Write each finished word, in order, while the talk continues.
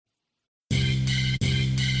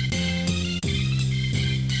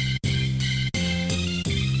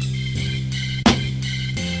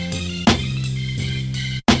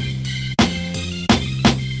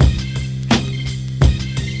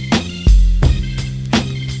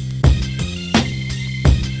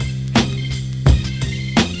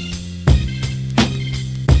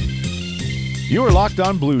You are Locked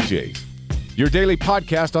On Blue Jays, your daily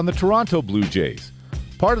podcast on the Toronto Blue Jays,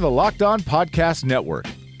 part of the Locked On Podcast Network,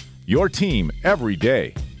 your team every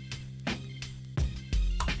day.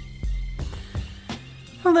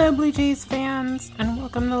 Hello, Blue Jays fans, and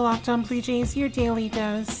welcome to Locked On Blue Jays, your daily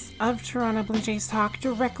dose of Toronto Blue Jays talk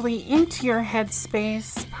directly into your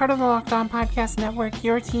headspace, part of the Locked On Podcast Network,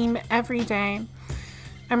 your team every day.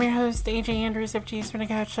 I'm your host, AJ Andrews of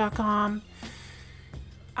JaysFromTheCouch.com.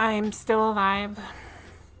 I'm still alive.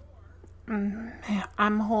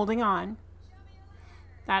 I'm holding on.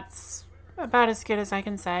 That's about as good as I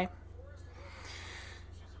can say.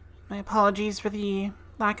 My apologies for the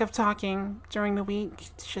lack of talking during the week.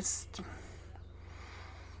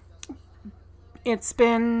 It's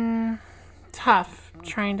been tough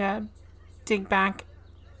trying to dig back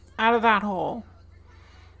out of that hole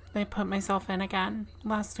I put myself in again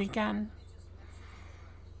last weekend.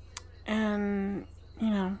 And,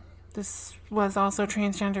 this was also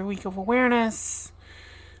Transgender Week of Awareness.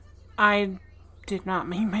 I did not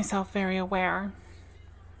make myself very aware.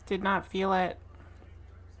 Did not feel it.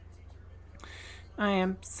 I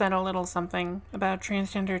said a little something about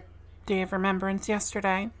Transgender Day of Remembrance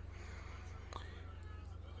yesterday.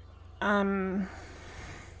 I don't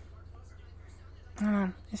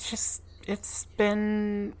know. It's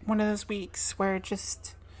been one of those weeks where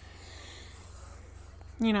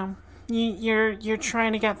you're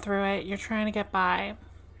trying to get through it. You're trying to get by.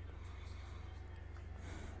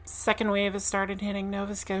 Second wave has started hitting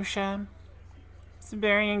Nova Scotia. It's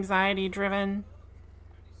very anxiety driven.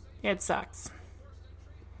 It sucks.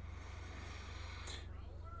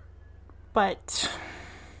 But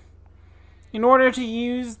in order to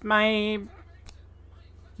use my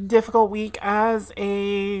difficult week as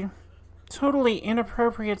a totally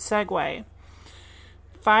inappropriate segue,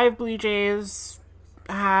 5 Blue Jays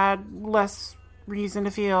had less reason to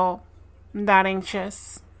feel that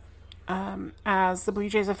anxious as the Blue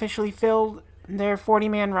Jays officially filled their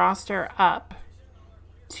 40-man roster up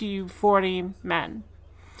to 40 men.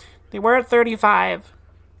 They were at 35.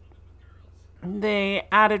 They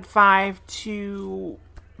added 5 to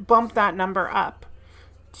bump that number up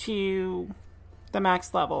to the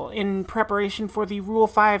max level in preparation for the Rule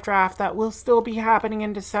 5 draft that will still be happening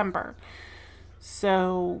in December.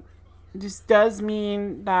 So this does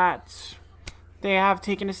mean that they have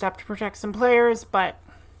taken a step to protect some players, but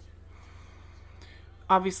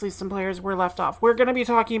obviously some players were left off. We're going to be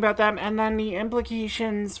talking about them and then the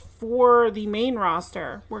implications for the main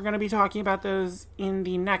roster. We're going to be talking about those in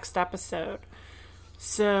the next episode.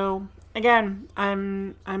 So again,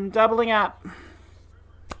 I'm doubling up.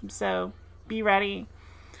 So be ready.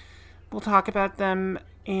 We'll talk about them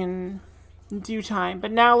in due time.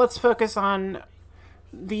 But now let's focus on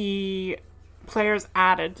the players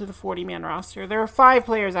added to the 40-man roster. There are 5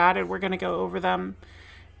 players added. We're going to go over them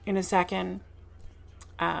in a second.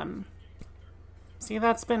 See,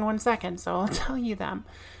 that's been 1 second, so I'll tell you them.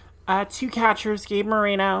 2 catchers, Gabe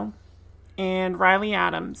Moreno and Riley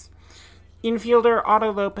Adams. Infielder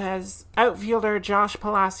Otto Lopez, outfielder Josh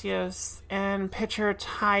Palacios, and pitcher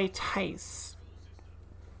Ty Tice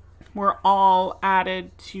were all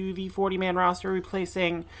added to the 40-man roster,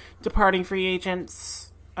 replacing departing free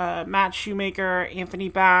agents Matt Shoemaker, Anthony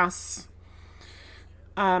Bass,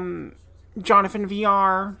 Jonathan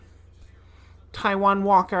Villar, Taijuan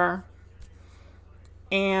Walker,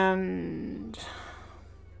 and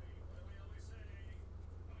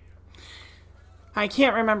I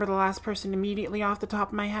can't remember the last person immediately off the top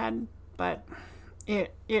of my head, but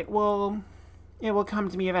it will come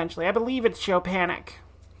to me eventually. I believe it's Joe Panik,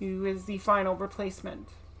 who is the final replacement,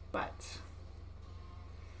 but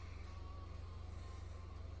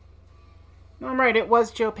no, I'm right, it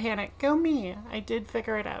was Joe Panik. Go me. I did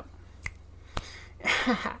figure it out.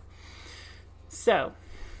 So,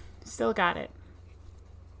 still got it.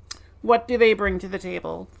 What do they bring to the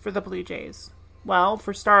table for the Blue Jays? Well,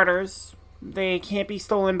 for starters, they can't be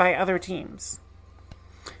stolen by other teams.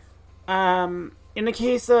 In the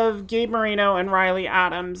case of Gabe Moreno and Riley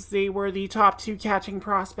Adams, they were the top 2 catching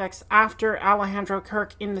prospects after Alejandro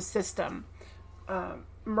Kirk in the system.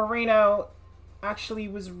 Moreno actually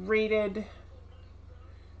was rated,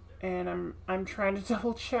 and I'm trying to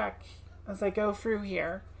double check as I go through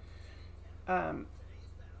here.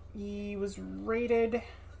 He was rated.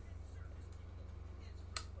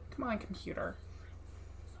 Come on, computer.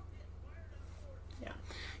 Yeah.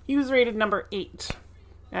 He was rated number 8,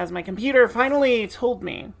 as my computer finally told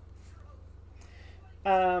me.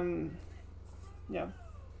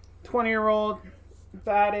 20-year-old,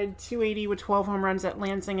 batted .280 with 12 home runs at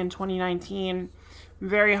Lansing in 2019.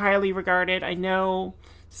 Very highly regarded. I know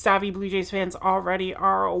savvy Blue Jays fans already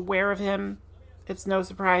are aware of him. it's no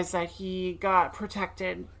surprise that he got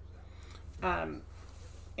protected in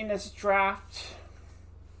this draft,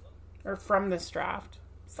 or from this draft,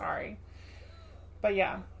 sorry. But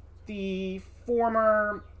yeah, the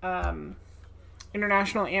former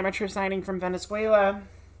international amateur signing from Venezuela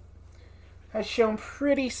has shown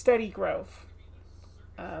pretty steady growth.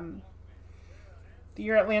 The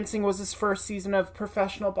year at Lansing was his first season of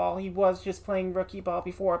professional ball. He was just playing rookie ball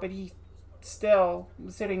before, but he still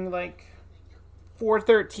was hitting like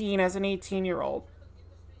 .413 as an 18-year-old.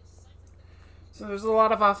 So there's a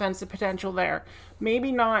lot of offensive potential there.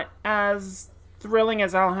 Maybe not as thrilling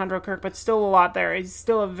as Alejandro Kirk, but still a lot there. He's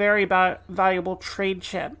still a very valuable trade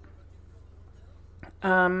chip.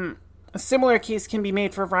 A similar case can be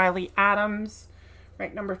made for Riley Adams,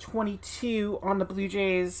 ranked number 22 on the Blue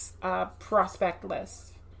Jays prospect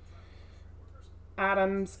list.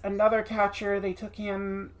 Adams, another catcher, they took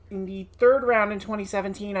him in the 3rd round in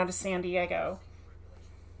 2017 out of San Diego.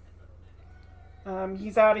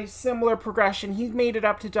 He's had a similar progression. He's made it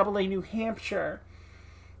up to AA New Hampshire.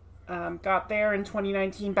 Got there in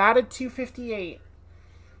 2019, batted .258.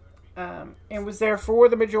 And was there for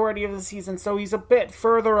the majority of the season, so he's a bit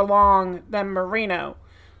further along than Moreno.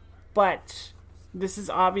 But this is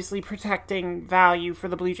obviously protecting value for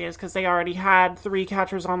the Blue Jays because they already had 3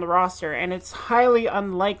 catchers on the roster, and it's highly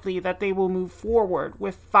unlikely that they will move forward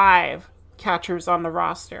with 5 catchers on the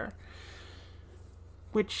roster,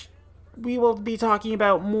 which we will be talking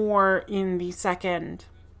about more in the second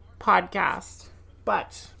podcast.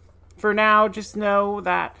 But for now, just know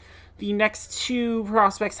that the next 2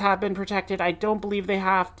 prospects have been protected. I don't believe they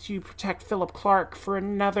have to protect Philip Clark for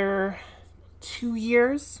another 2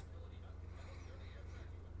 years.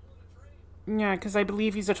 Yeah, because I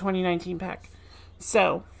believe he's a 2019 pick.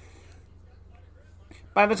 So,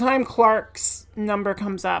 by the time Clark's number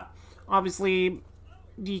comes up, obviously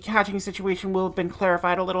the catching situation will have been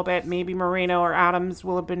clarified a little bit. Maybe Moreno or Adams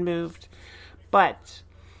will have been moved. But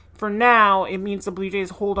for now, it means the Blue Jays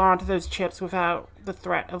hold on to those chips without the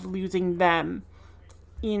threat of losing them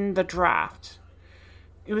in the draft.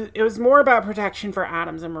 It was more about protection for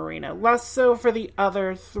Adams and Moreno, less so for the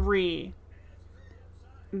other 3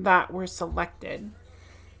 that were selected.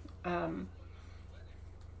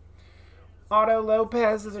 Otto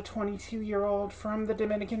Lopez is a 22-year-old from the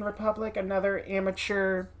Dominican Republic, another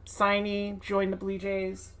amateur signee, joined the Blue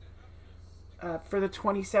Jays for the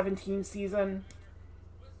 2017 season.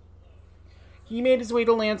 He made his way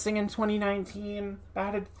to Lansing in 2019,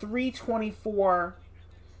 batted .324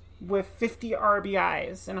 with 50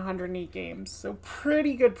 RBIs in 108 games. So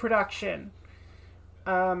pretty good production.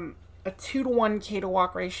 A 2-to-1 K to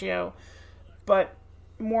walk ratio, but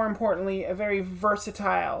more importantly, a very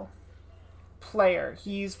versatile player.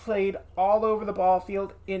 He's played all over the ball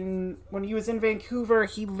field. When he was in Vancouver,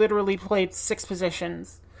 he literally played 6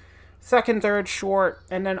 positions. Second, third, short,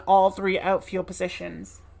 and then all 3 outfield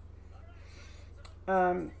positions.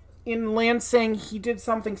 In Lansing, he did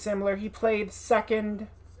something similar. He played second,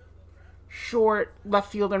 short, left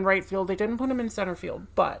field, and right field. They didn't put him in center field,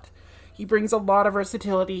 but he brings a lot of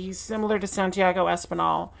versatility. He's similar to Santiago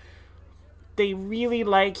Espinal. They really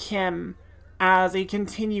like him as a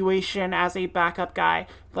continuation, as a backup guy.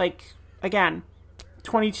 Like, again,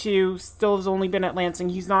 22, still has only been at Lansing.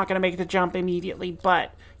 He's not going to make the jump immediately,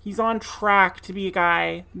 but he's on track to be a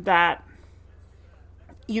guy that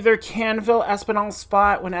either can fill Espinal's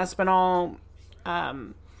spot when Espinal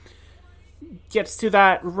gets to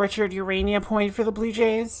that Richard Urania point for the Blue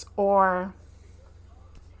Jays, or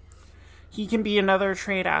he can be another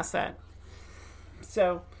trade asset.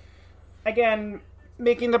 So, again,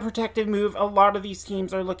 making the protective move, a lot of these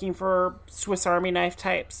teams are looking for Swiss Army knife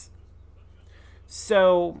types.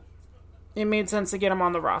 So, it made sense to get him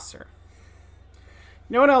on the roster.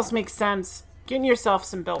 You know what else makes sense? Getting yourself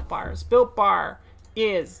some Built Bars. Built Bar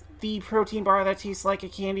is the protein bar that tastes like a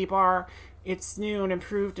candy bar. It's new and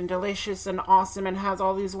improved and delicious and awesome and has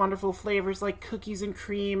all these wonderful flavors like cookies and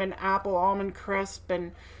cream and apple almond crisp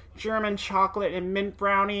and German chocolate and mint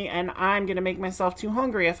brownie, and I'm going to make myself too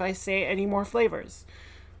hungry if I say any more flavors.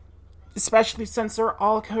 Especially since they're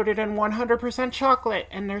all coated in 100% chocolate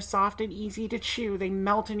and they're soft and easy to chew. They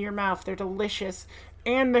melt in your mouth. They're delicious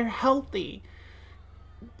and they're healthy.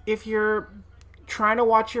 If you're trying to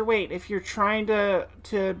watch your weight, if you're trying to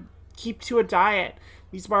keep to a diet,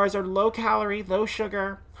 these bars are low calorie, low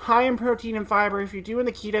sugar, high in protein and fiber. If you're doing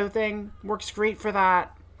the keto thing, works great for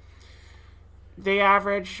that. They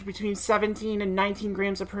average between 17 and 19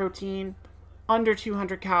 grams of protein, under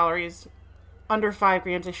 200 calories, under 5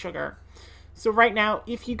 grams of sugar. So right now,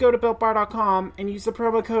 if you go to BuiltBar.com and use the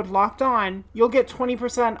promo code LOCKEDON, you'll get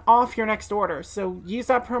 20% off your next order. So use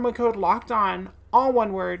that promo code LOCKEDON all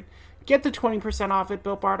one word. Get the 20% off at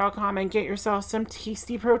BuiltBar.com and get yourself some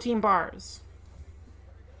tasty protein bars.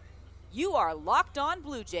 You are Locked On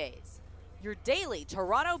Blue Jays, your daily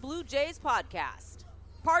Toronto Blue Jays podcast.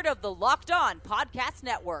 Part of the Locked On Podcast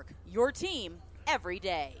Network, your team every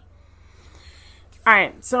day. All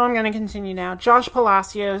right, so I'm going to continue now. Josh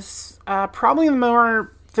Palacios, probably the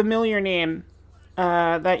more familiar name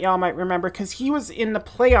that y'all might remember because he was in the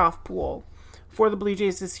playoff pool for the Blue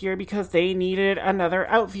Jays this year because they needed another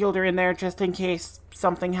outfielder in there just in case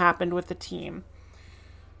something happened with the team.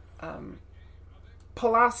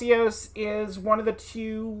 Palacios is one of the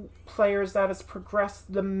two players that has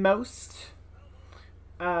progressed the most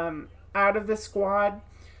out of the squad.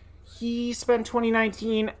 He spent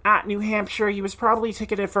 2019 at New Hampshire. He was probably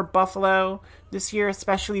ticketed for Buffalo this year,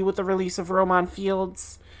 especially with the release of Roman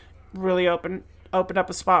Fields. Really opened up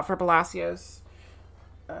a spot for Palacios.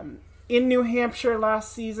 In New Hampshire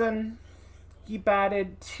last season, he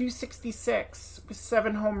batted .266 with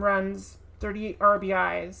 7 home runs, 38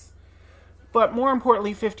 RBIs, but more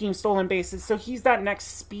importantly, 15 stolen bases. So he's that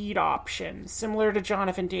next speed option, similar to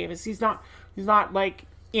Jonathan Davis. He's not like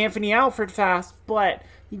Anthony Alford fast, but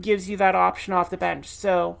he gives you that option off the bench.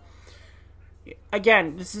 So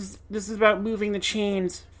again, this is about moving the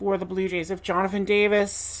chains for the Blue Jays. If Jonathan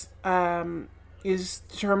Davis is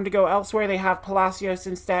determined to go elsewhere, they have Palacios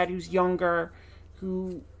instead, who's younger,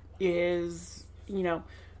 who is,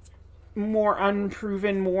 more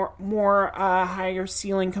unproven, more higher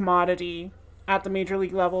ceiling commodity at the major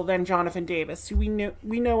league level than Jonathan Davis, who we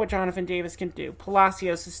know what Jonathan Davis can do.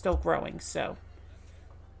 Palacios is still growing, so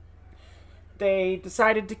they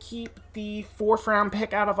decided to keep the 4th round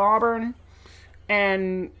pick out of Auburn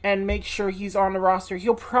and make sure he's on the roster.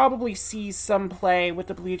 He'll probably see some play with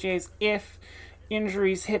the Blue Jays if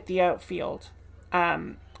injuries hit the outfield.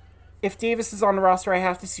 If Davis is on the roster, I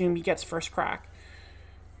have to assume he gets first crack.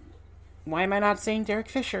 Why am I not saying Derek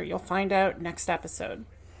Fisher? You'll find out next episode.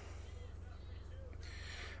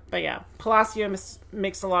 But yeah, Palacios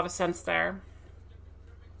makes a lot of sense there.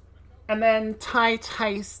 And then Ty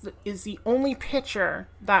Tice is the only pitcher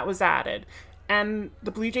that was added. And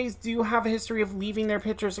the Blue Jays do have a history of leaving their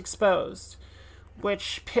pitchers exposed,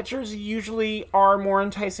 which pitchers usually are more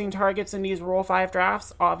enticing targets in these Rule 5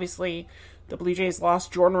 drafts. Obviously, the Blue Jays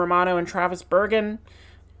lost Jordan Romano and Travis Bergen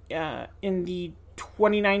in the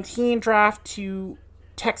 2019 draft to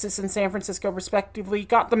Texas and San Francisco, respectively.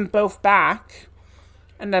 Got them both back,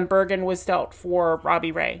 and then Bergen was dealt for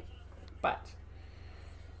Robbie Ray. But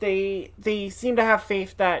they seem to have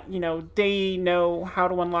faith that, they know how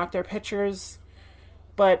to unlock their pitchers.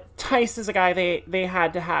 But Tice is a guy they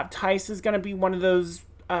had to have. Tice is going to be one of those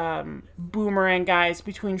boomerang guys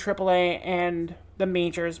between AAA and the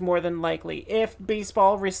majors, more than likely. If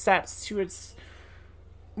baseball resets to its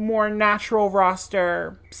more natural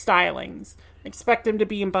roster stylings, expect him to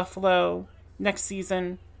be in Buffalo next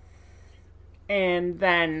season. And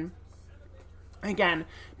then, again,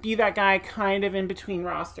 be that guy kind of in between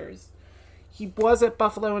rosters. He was at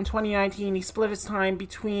Buffalo in 2019. He split his time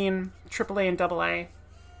between AAA and AA.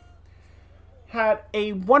 Had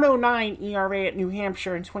a 1.09 ERA at New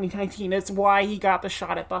Hampshire in 2019. It's why he got the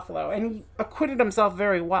shot at Buffalo. And he acquitted himself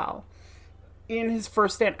very well in his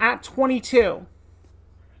first stint at 22.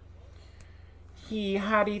 He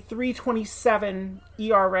had a 3.27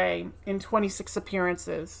 ERA in 26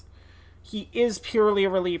 appearances. He is purely a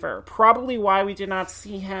reliever. Probably why we did not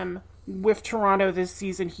see him with Toronto this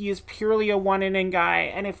season. He is purely a one-inning guy,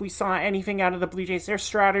 and if we saw anything out of the Blue Jays, their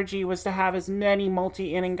strategy was to have as many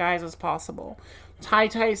multi-inning guys as possible. Ty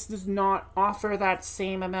Tice does not offer that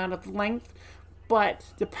same amount of length, but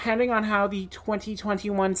depending on how the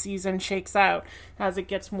 2021 season shakes out, as it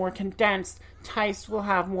gets more condensed, Tice will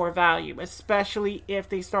have more value, especially if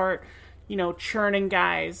they start, churning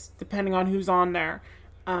guys, depending on who's on there.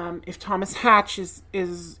 If Thomas Hatch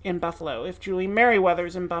is in Buffalo, if Julian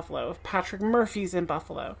Merriweather's in Buffalo, if Patrick Murphy's in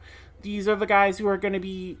Buffalo, these are the guys who are going to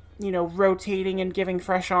be, rotating and giving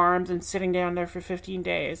fresh arms and sitting down there for 15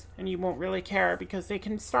 days, and you won't really care because they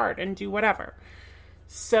can start and do whatever.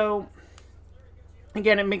 So,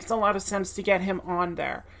 again, it makes a lot of sense to get him on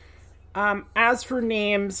there. As for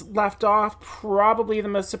names left off, probably the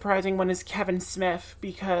most surprising one is Kevin Smith,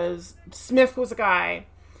 because Smith was a guy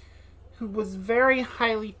who was very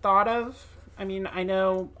highly thought of. I mean, I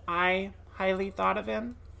know I highly thought of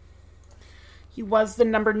him. He was the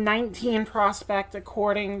number 19 prospect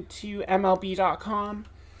according to MLB.com.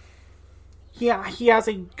 He has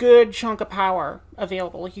a good chunk of power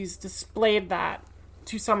available. He's displayed that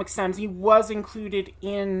to some extent. He was included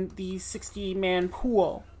in the 60-man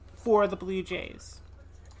pool for the Blue Jays.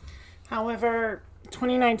 However,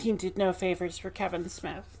 2019 did no favors for Kevin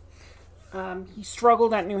Smith. He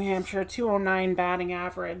struggled at New Hampshire, 209 batting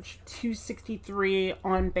average, 263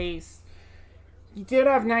 on base. He did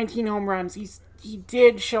have 19 home runs. He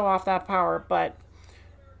did show off that power, but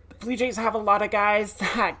the Blue Jays have a lot of guys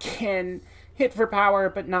that can hit for power,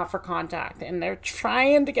 but not for contact. And they're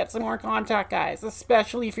trying to get some more contact guys,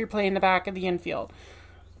 especially if you're playing the back of the infield.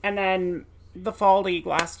 And then the fall league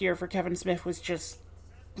last year for Kevin Smith was just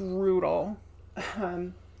brutal.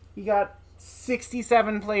 He got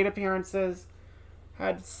 67 plate appearances,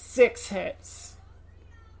 had 6 hits,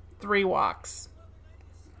 3 walks.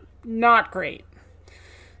 Not great.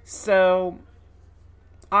 So,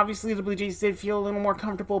 obviously the Blue Jays did feel a little more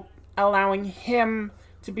comfortable allowing him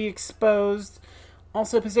to be exposed.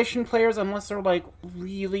 Also, position players, unless they're like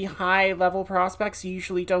really high level prospects,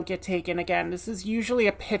 usually don't get taken again. This is usually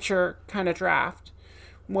a pitcher kind of draft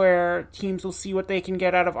where teams will see what they can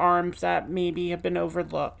get out of arms that maybe have been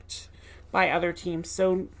overlooked by other teams.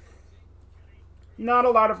 So, not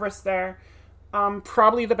a lot of risk there.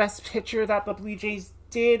 Probably the best pitcher that the Blue Jays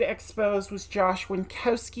did expose was Josh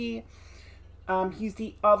Winkowski. He's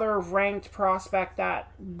the other ranked prospect that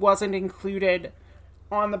wasn't included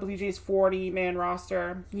on the Blue Jays 40-man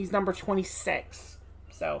roster. He's number 26.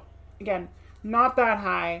 So, again, not that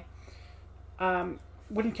high.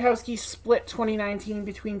 Winkowski split 2019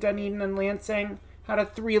 between Dunedin and Lansing. Had a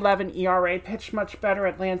 3.11 ERA. Pitched much better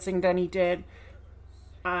at Lansing than he did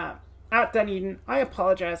at Dunedin. I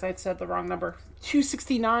apologize. I said the wrong number.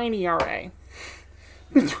 2.69 ERA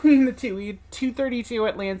between the two. He had 2.32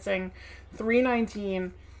 at Lansing.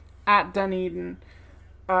 3.19 at Dunedin.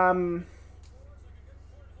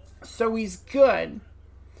 So he's good,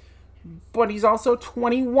 but he's also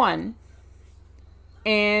 21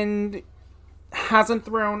 and hasn't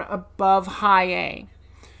thrown above high A.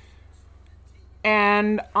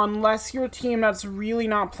 And unless you're a team that's really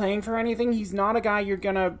not playing for anything, he's not a guy you're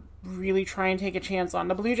going to really try and take a chance on.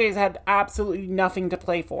 The Blue Jays had absolutely nothing to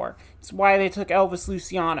play for. It's why they took Elvis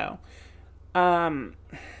Luciano.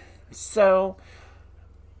 So,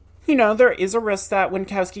 you know, there is a risk that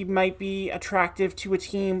Winkowski might be attractive to a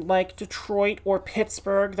team like Detroit or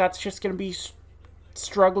Pittsburgh that's just going to be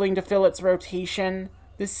struggling to fill its rotation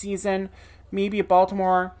this season. Maybe a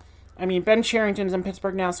Baltimore. I mean, Ben Cherington's in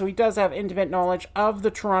Pittsburgh now, so he does have intimate knowledge of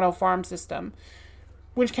the Toronto farm system.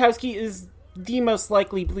 Winkowski is the most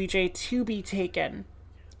likely Blue Jay to be taken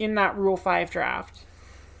in that Rule 5 draft.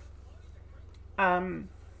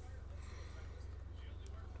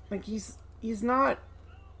 He's not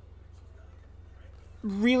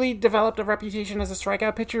really developed a reputation as a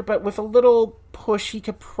strikeout pitcher, but with a little push, he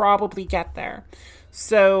could probably get there.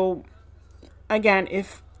 So, again,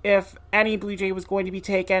 if any Blue Jay was going to be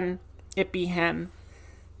taken, it'd be him.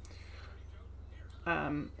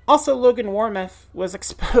 Also, Logan Warmoth was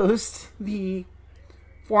exposed, the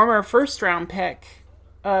former first-round pick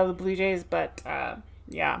of the Blue Jays, but,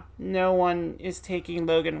 yeah, no one is taking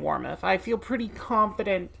Logan Warmoth. I feel pretty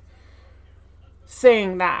confident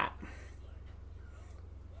saying that.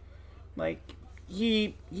 Like,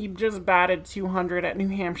 he just batted 200 at New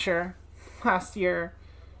Hampshire last year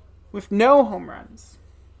with no home runs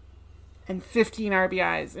and 15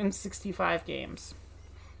 RBIs in 65 games.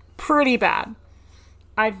 Pretty bad.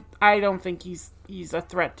 I don't think he's a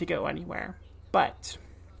threat to go anywhere. But,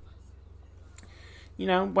 you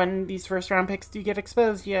know, when these first round picks do get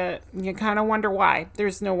exposed, you kind of wonder why.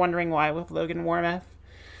 There's no wondering why with Logan Warmoth.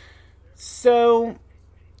 So,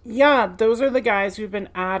 yeah, those are the guys who've been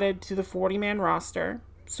added to the 40-man roster.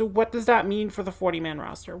 So what does that mean for the 40-man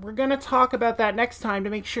roster? We're going to talk about that next time.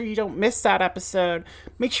 To make sure you don't miss that episode,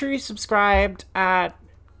 make sure you're subscribed at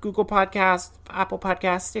Google Podcasts, Apple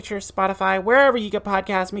Podcasts, Stitcher, Spotify, wherever you get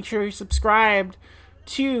podcasts. Make sure you're subscribed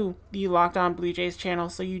to the Locked On Blue Jays channel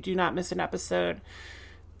so you do not miss an episode.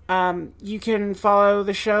 You can follow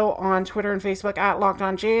the show on Twitter and Facebook at Locked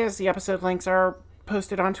On Jays. The episode links are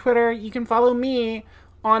posted on Twitter. You can follow me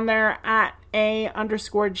on there at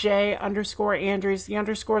 _J_Andrews. The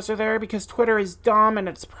underscores are there because Twitter is dumb, and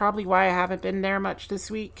it's probably why I haven't been there much this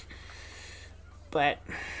week. But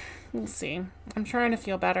we'll see. I'm trying to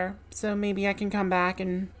feel better, so maybe I can come back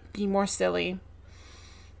and be more silly.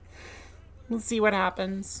 We'll see what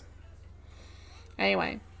happens.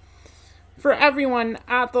 Anyway, for everyone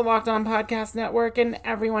at the Locked On Podcast Network and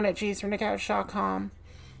everyone at jaysfromthecouch.com,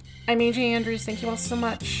 I'm AJ Andrews. Thank you all so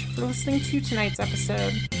much for listening to tonight's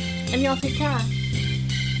episode, and y'all take care.